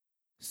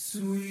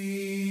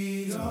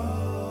Sweet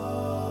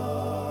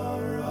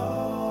hour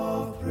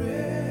of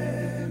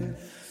prayer,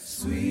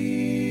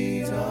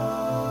 sweet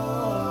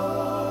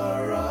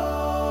hour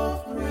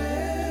of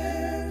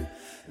prayer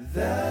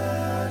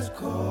that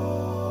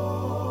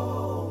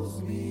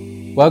calls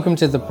me. Welcome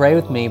to the Pray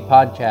With Me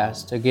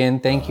podcast.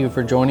 Again, thank you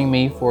for joining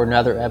me for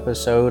another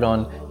episode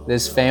on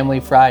this Family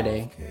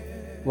Friday.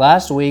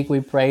 Last week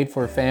we prayed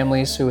for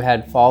families who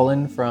had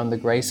fallen from the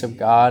grace of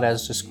God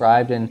as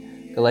described in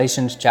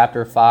Galatians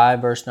chapter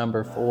 5, verse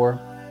number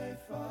 4.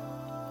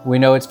 We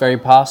know it's very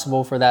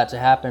possible for that to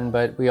happen,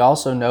 but we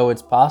also know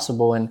it's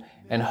possible and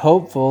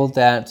hopeful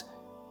that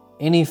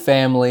any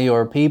family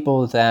or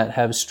people that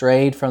have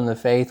strayed from the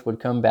faith would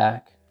come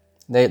back.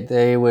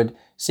 They would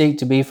seek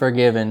to be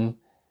forgiven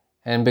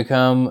and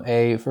become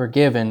a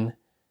forgiven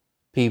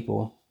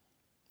people.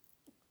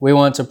 We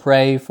want to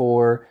pray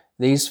for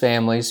these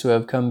families who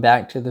have come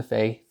back to the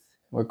faith.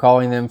 We're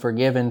calling them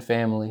forgiven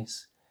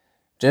families.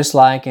 Just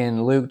like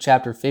in Luke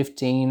chapter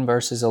 15,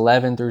 verses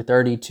 11 through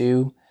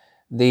 32,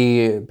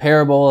 the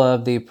parable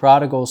of the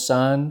prodigal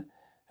son,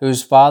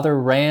 whose father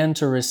ran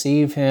to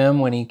receive him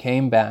when he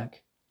came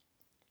back.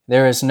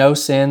 There is no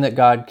sin that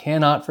God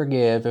cannot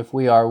forgive if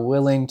we are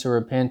willing to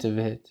repent of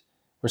it.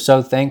 We're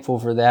so thankful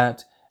for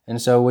that,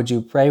 and so would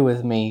you pray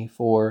with me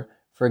for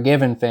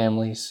forgiven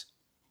families?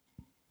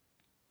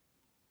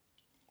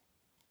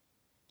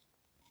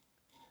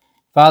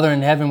 Father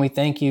in heaven, we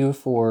thank you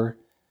for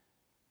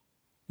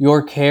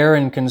your care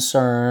and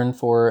concern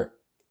for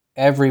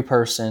every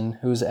person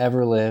who's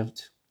ever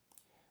lived.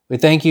 We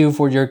thank you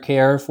for your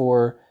care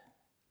for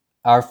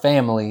our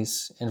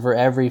families and for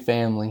every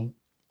family.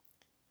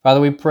 Father,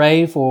 we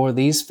pray for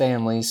these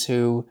families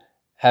who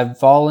have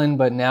fallen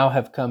but now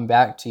have come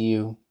back to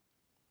you.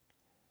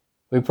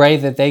 We pray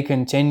that they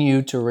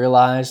continue to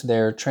realize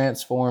their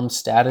transformed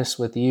status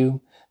with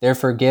you, their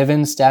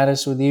forgiven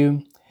status with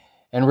you,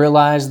 and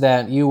realize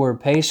that you were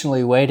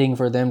patiently waiting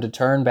for them to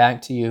turn back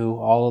to you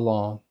all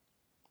along.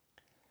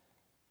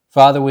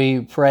 Father, we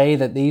pray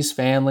that these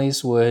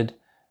families would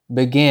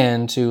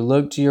begin to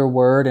look to your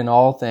word in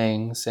all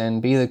things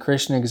and be the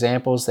Christian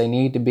examples they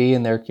need to be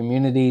in their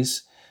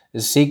communities,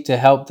 to seek to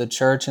help the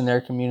church and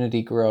their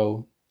community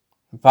grow.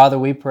 Father,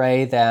 we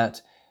pray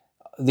that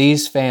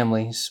these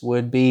families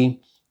would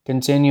be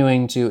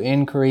continuing to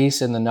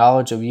increase in the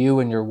knowledge of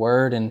you and your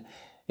word, and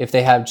if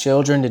they have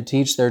children, to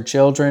teach their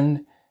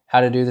children how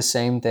to do the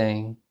same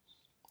thing.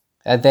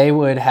 That they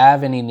would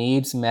have any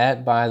needs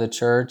met by the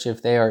church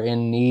if they are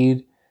in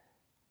need,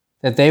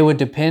 that they would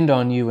depend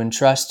on you and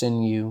trust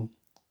in you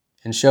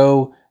and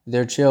show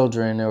their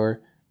children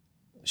or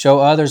show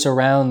others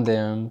around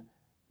them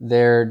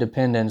their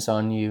dependence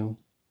on you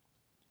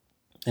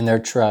and their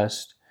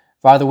trust.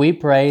 Father, we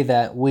pray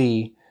that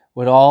we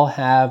would all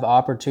have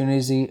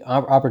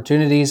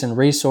opportunities and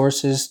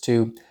resources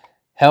to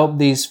help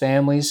these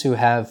families who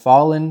have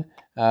fallen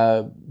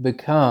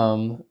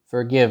become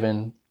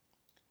forgiven.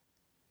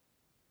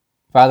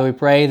 Father, we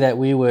pray that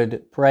we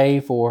would pray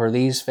for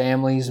these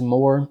families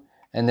more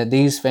and that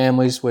these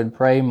families would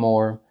pray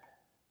more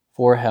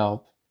for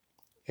help.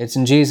 It's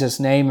in Jesus'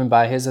 name and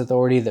by His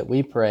authority that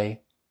we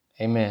pray.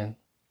 Amen.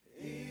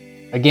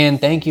 Again,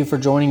 thank you for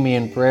joining me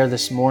in prayer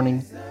this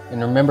morning.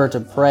 And remember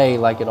to pray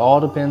like it all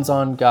depends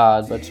on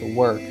God, but to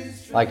work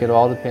like it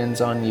all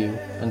depends on you.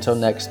 Until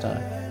next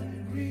time.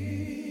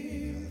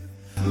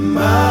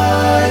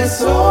 My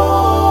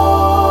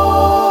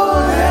soul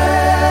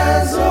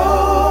has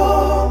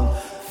often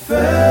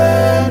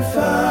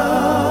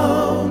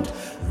found